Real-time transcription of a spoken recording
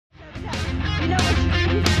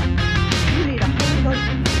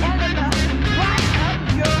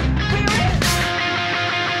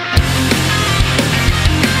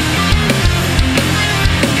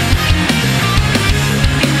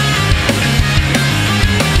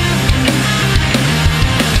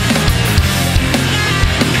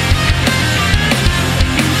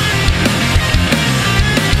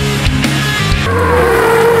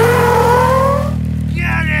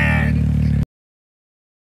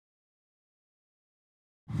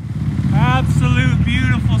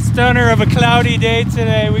beautiful stunner of a cloudy day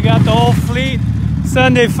today. We got the whole fleet.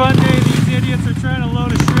 Sunday fun day. These idiots are trying to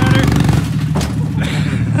load a shredder.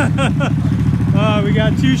 We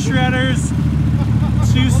got 2 shredders,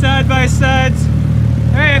 2 side-by-sides.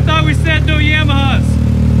 Hey, I thought we said no Yamahas.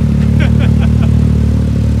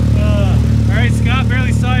 Alright, Scott,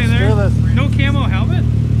 barely saw you there. No camo helmet?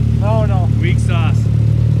 No, no. Weak sauce.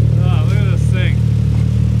 Oh, look at this thing.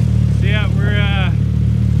 So yeah, we're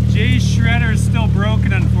Jay's shredder is still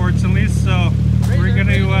broken, unfortunately, so we're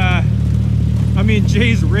gonna I mean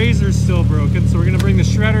Jay's razor's still broken, so we're gonna bring the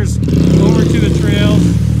shredders over to the trails.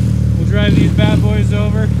 We'll drive these bad boys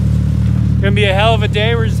over. Gonna be a hell of a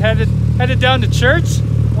day. We're just headed down to church.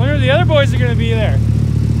 I wonder if the other boys are gonna be there.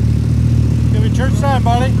 Gonna be church time,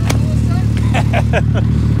 buddy.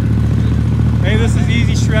 Hey, this is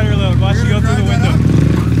easy shredder load. Watch you go through the window.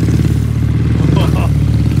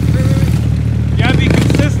 You gotta be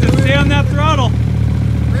consistent. Stay on that throttle.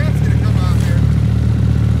 Ramp's gonna come out here.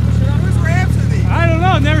 Whose ramps are these? I don't know.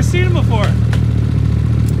 I've never seen them before.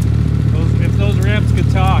 If those ramps could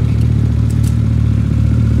talk.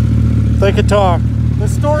 They could talk. The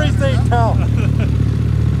stories they tell.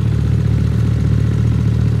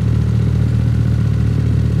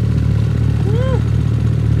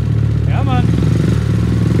 Come on.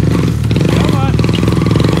 Come on.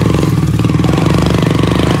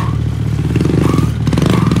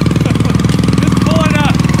 Just pull it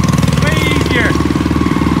up. Way easier.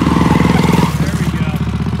 There we go.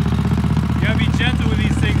 You gotta be gentle with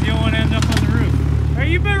these things. You don't want to end up on the roof. Alright,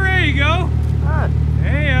 you been ready to go?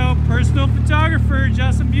 Hey-o, personal photographer,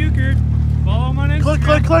 Justin Buchert. Follow him on Instagram. Click,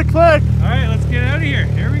 click, click, click. Alright, let's get out of here.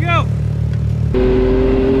 Here we go.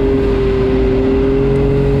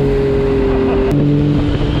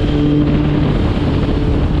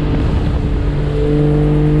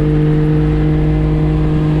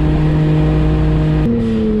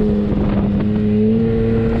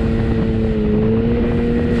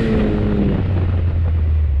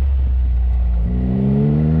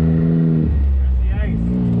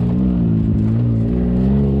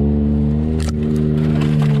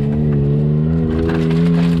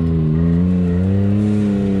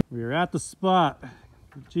 At the spot.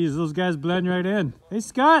 Jeez, those guys blend right in. Hey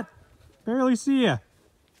Scott, barely see ya.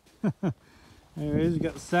 Anyways, we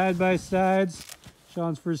got side by sides.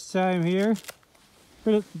 Sean's first time here.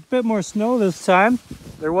 A bit more snow this time.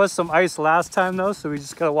 There was some ice last time though, so we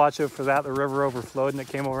just gotta watch out for that. The river overflowed and it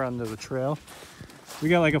came over onto the trail. We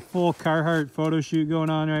got like a full Carhartt photo shoot going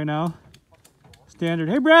on right now. Standard.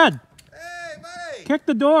 Hey Brad! Hey, buddy! Kick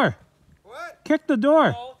the door! What? Kick the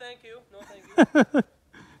door! No, thank you. No, thank you.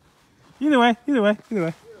 Either way, either way, either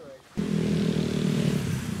way.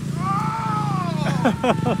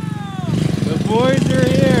 The boys are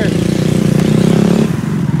here.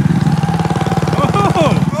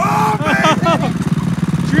 Oh! Oh, baby!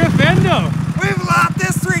 Drifendo! We've lapped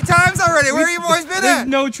this 3 times already. Where have you boys been There's at?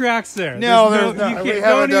 no tracks there. No, there's there's you not. We can't-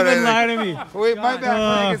 haven't Don't done even lie to me. Wait, my back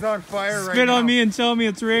leg is on fire right now. Spit on me and tell me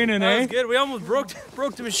it's raining, That eh? was good. We almost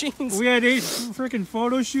broke the machines. We had 8 freaking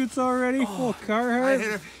photo shoots already. Full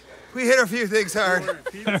Carhartt. We hit a few things hard.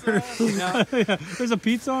 Yeah, there's a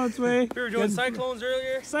pizza on its way. We were doing cyclones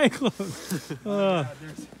earlier. Cyclones. Woo!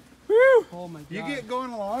 Oh my God. You get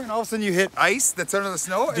going along and all of a sudden you hit ice that's under the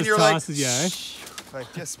snow and Just you're tosses, like, yeah, eh?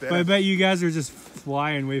 like just spit. But I bet you guys are just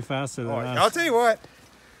flying way faster than us. I'll tell you what.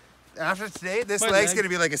 After today, this My leg's leg. gonna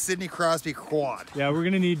be like a Sidney Crosby quad. Yeah, we're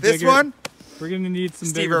gonna need This bigger, one, we're gonna need some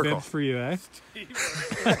Steve bigger Urkel. bibs for you, eh?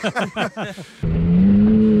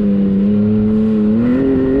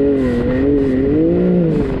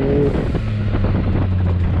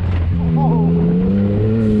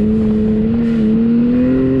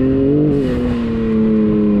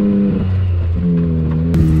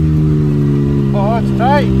 Oh, it's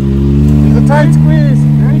tight. It's a tight squeeze.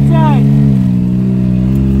 Very tight.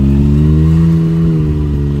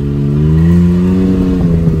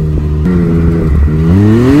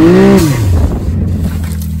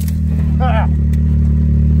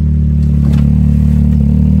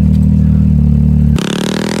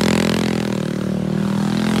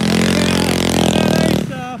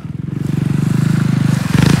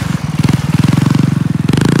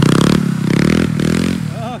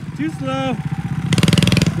 Too slow.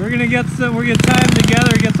 We're gonna get time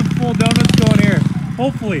together, get some full donuts going here.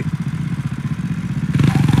 Hopefully.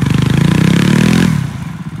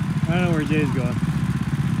 I don't know where Jay's going.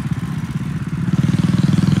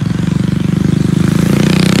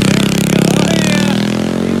 There we go. Oh yeah!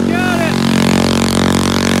 He's got it!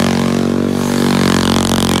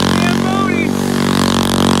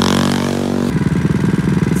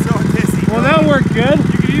 so dizzy. Well, that worked good.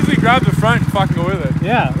 You could easily grab the front and fucking go with it.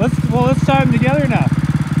 Yeah, let's tie them together now.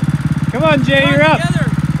 Come on, Jay, you're up. Together.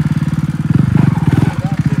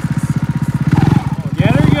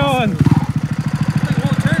 Get her going. It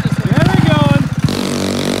won't turn this way. Get her going.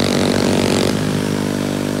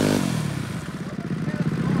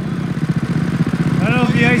 I don't know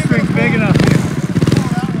if the ice rink's big enough.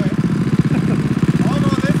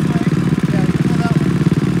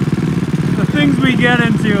 The things we get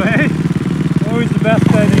into, eh? Always the best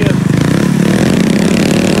ideas.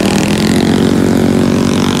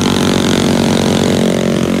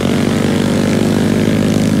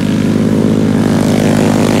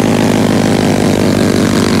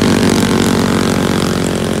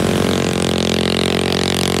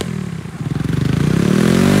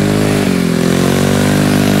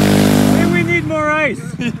 Maybe we need more ice.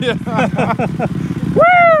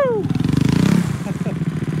 Woo!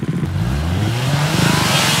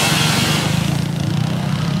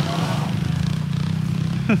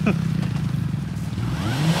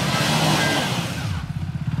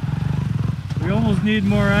 We almost need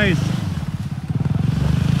more ice.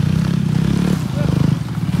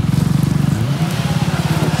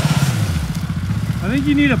 I think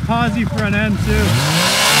you need a posi front end too.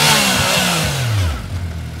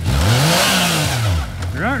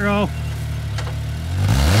 Ruh-roh.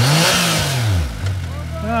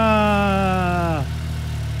 Ah.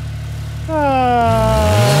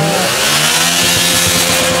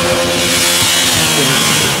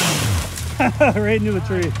 Right into the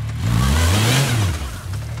tree.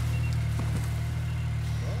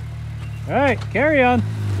 All right, carry on.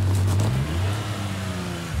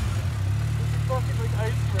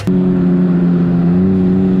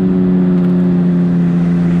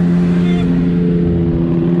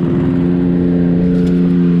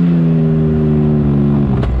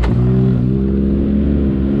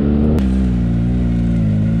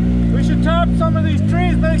 We should top some of these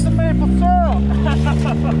trees, make some maple syrup.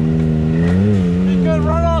 You could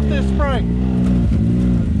run off this spring.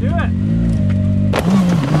 Do it.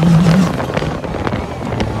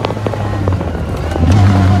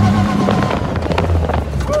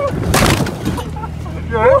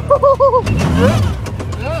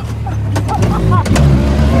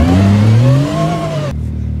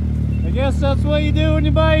 I guess that's what you do when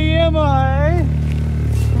you buy a Yamaha, eh?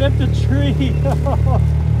 Flip the tree.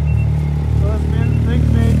 Those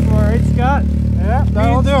things made for, right, Scott? Yeah,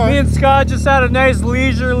 that'll do Me it. and Scott just had a nice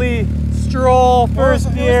leisurely stroll first It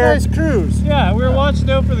was year. a nice cruise. Yeah, we were watching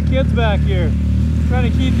out for the kids back here.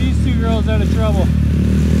 Trying to keep these two girls out of trouble.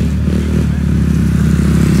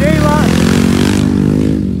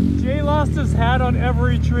 Jay lost his hat on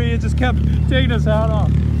every tree and just kept taking his hat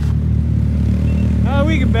off. Oh,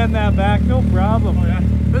 we can bend that back, no problem. Oh, yeah.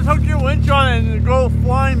 Just hook your winch on it and go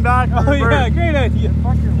flying back. Oh yeah, great idea.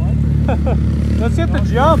 Fuck your life. Let's hit the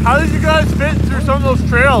jump. How did you guys fit through some of those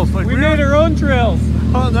trails? Like We made our own trails.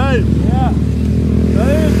 Oh, nice. Yeah. So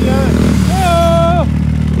there's the other. Oh!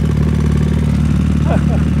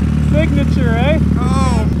 Signature, eh?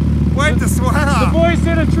 Oh, wipe the sweat The off. boys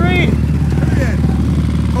hit a tree.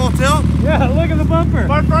 Full tilt. Yeah, look at the bumper.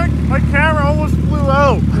 My camera almost flew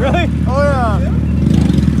out. Really? Oh yeah.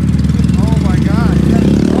 Oh my God.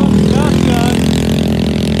 Oh, that's done.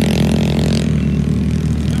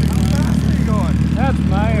 How fast are you going? That's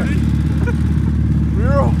Meyer. We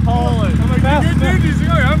were hauling. I'm like, Fast good man. dude, he's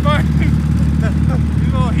going, I'm fine. He's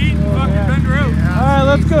a little heat and fucking yeah. bend her out. Alright,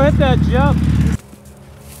 let's go hit that jump.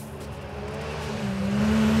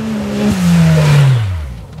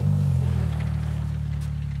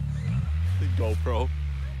 The GoPro.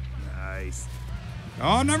 Nice.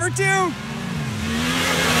 Oh, number 2.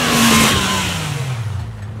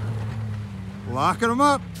 Locking them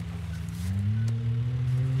up.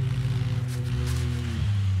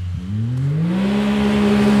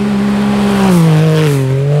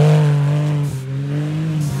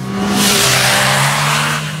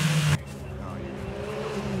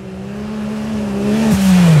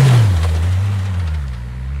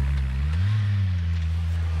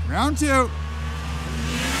 Round 2.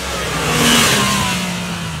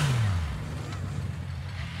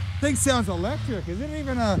 Thing sounds electric. Is it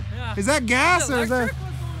even a? Yeah. Is that gas or is that? Electric?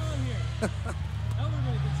 What's going on here? That would've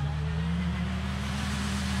been a good shot.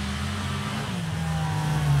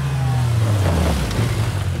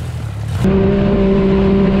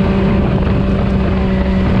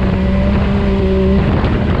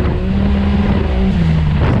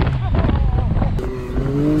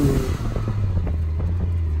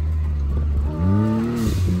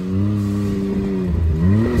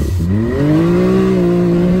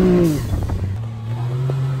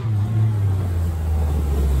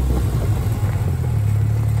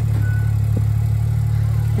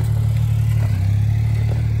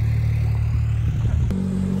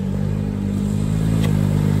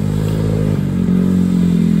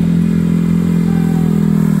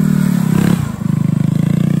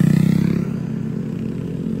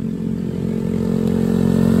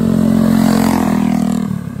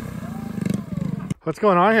 What's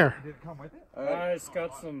going on here? Did it come with it? I just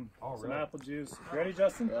got some apple juice. Ready,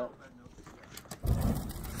 Justin? Yeah.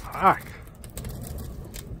 Fuck.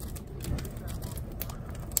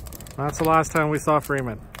 That's the last time we saw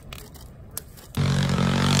Freeman.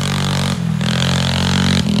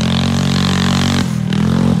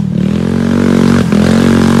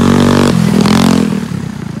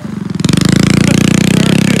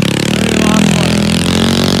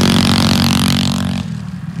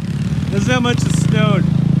 This is how much it snowed.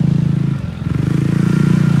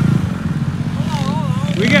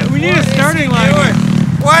 We need a starting line.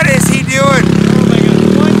 What is he doing? Oh my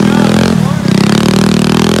god, one job.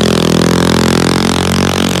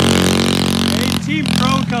 Hey, Team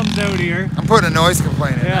Pro comes out here. I'm putting a noise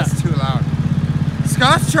complaint in. Yeah. That's too loud.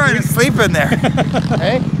 Scott's trying to sleep in there.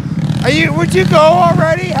 Hey, would you go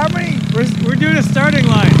already? How many? We're doing a starting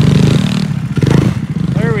line.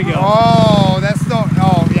 There we go. Oh, that's no.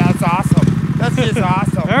 Oh, yeah, that's awesome. That's just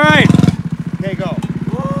awesome. All right, Okay, go.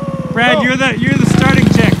 Brad, Go. you're the starting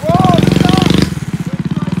chick.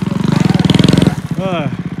 Whoa,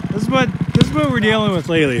 This is what we're dealing with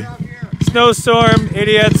lately. Snowstorm,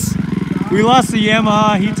 idiots. We lost the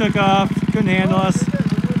Yamaha. He took off. Couldn't handle us. Get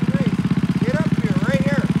up here, right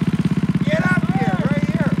here. Get up here, right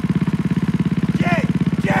here. Jay,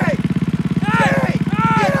 get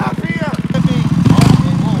up here.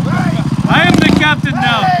 I am the captain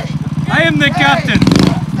now. I am the captain.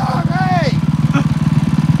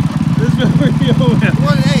 This is what we're dealing with.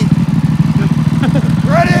 1-8.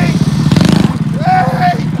 Ready?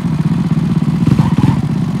 Hey!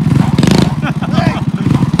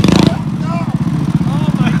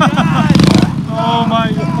 Oh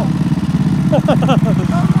my god.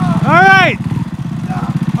 All right.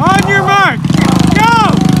 On your mark. Go.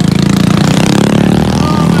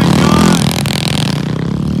 Oh my god.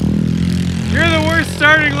 You're the worst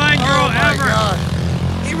starting line girl Oh my ever. God.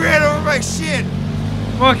 He ran over my shit.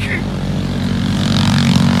 Look.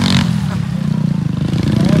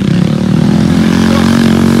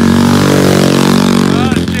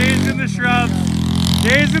 Days in the shrubs.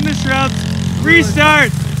 Days in the shrubs.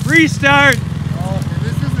 Restart. Restart.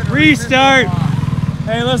 Restart.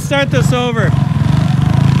 Hey, let's start this over.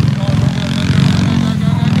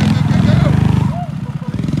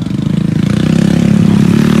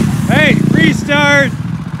 Hey, restart.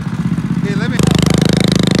 Hey, let me.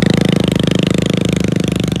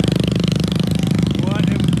 What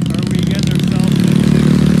are we getting ourselves into?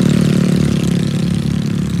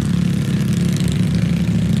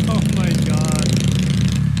 Oh my god.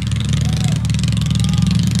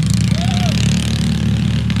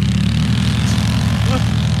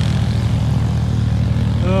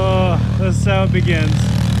 Oh, this is how it begins.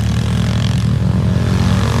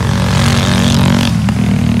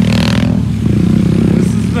 This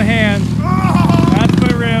is the hand. That's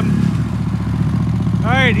my rim.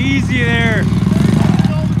 Alright, easy there.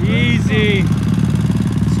 Easy.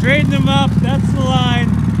 Straighten them up. That's the line.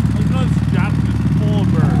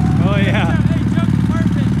 Oh yeah.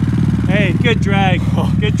 Hey, good drag.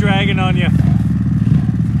 Good dragging on you.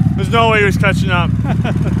 There's no way he was catching up. Get out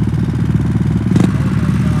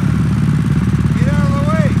of the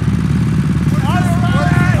way.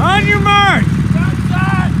 On your mark.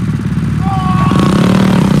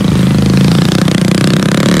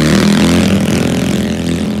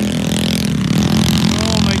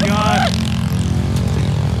 Oh my god.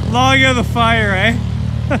 Log of the fire, eh?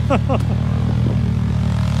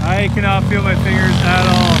 I cannot feel my fingers at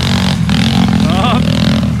all. Oh,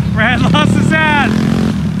 Brad lost his hat.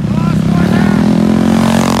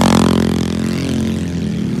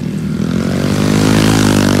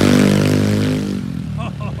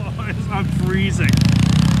 Oh, I'm freezing.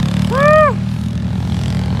 Woo!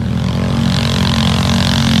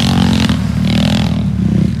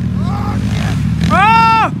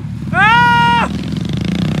 Oh! Ah!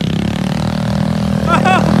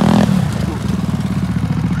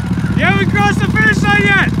 You haven't crossed the finish line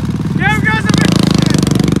yet! You haven't crossed the finish line!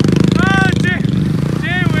 Oh,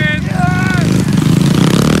 Jay wins!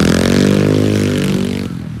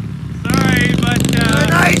 Sorry, but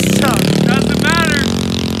Nice. doesn't matter.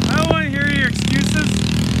 I don't want to hear your excuses.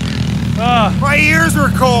 My ears were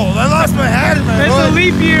cold. I lost my hat in my It's a hood.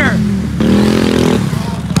 leap year!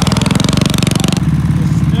 The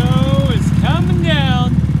snow is coming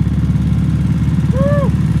down. Woo!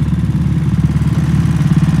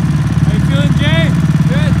 How you feeling, Jay?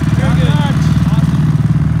 Good. Very good.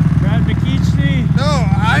 Awesome. Brad McKeachney. No,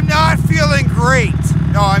 I'm not feeling great.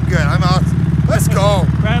 No, I'm good. I'm out. Let's go.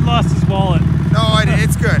 Brad lost his wallet. No,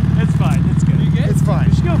 it's good. It's fine. It's good. You good? It's fine.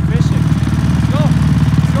 We should go fishing. Let's go.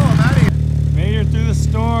 Let's go. I'm out of here. Made her through the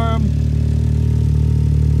storm.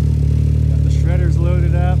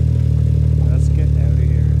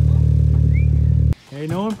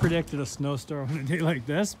 predicted a snowstorm on a day like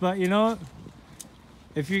this, but you know,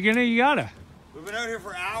 if you're gonna, you gotta. We've been out here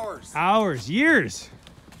for hours. Hours, years.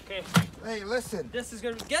 Okay, Hey, listen. this is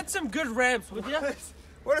gonna get some good ramps, would you?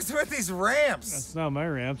 What is with these ramps? That's not my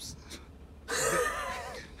ramps.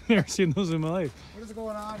 Never seen those in my life. What is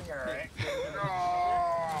going on here, right?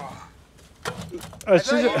 Oh. I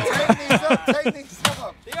should, Tighten these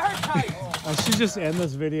up. They are tight. I should just end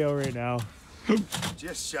this video right now.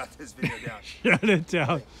 Just shut this video down. Shut it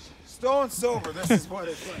down. Stone sober, this is what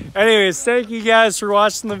it's like. Anyways, thank you guys for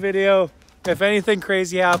watching the video. If anything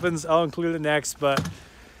crazy happens, I'll include it next, but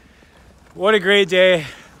what a great day.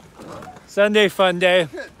 Sunday fun day.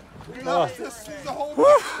 Oh. This is the whole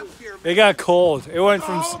gap here. It got cold. It went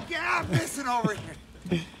from Oh, gap missing over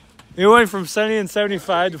here. it went from sunny and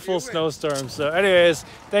 75 to full snowstorm. So anyways,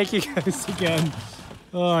 thank you guys again.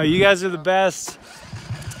 Oh, you guys are the best.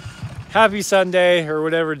 Happy Sunday or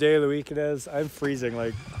whatever day of the week it is. I'm freezing.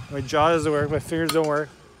 Like my jaw doesn't work, my fingers don't work.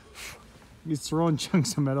 He's throwing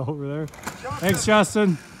chunks of metal over there. Thanks,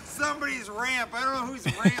 Justin. Somebody's ramp. I don't know whose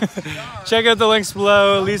ramp they are. Check out the links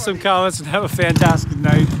below, leave some comments, and have a fantastic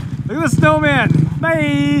night. Look at the snowman.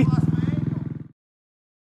 Bye.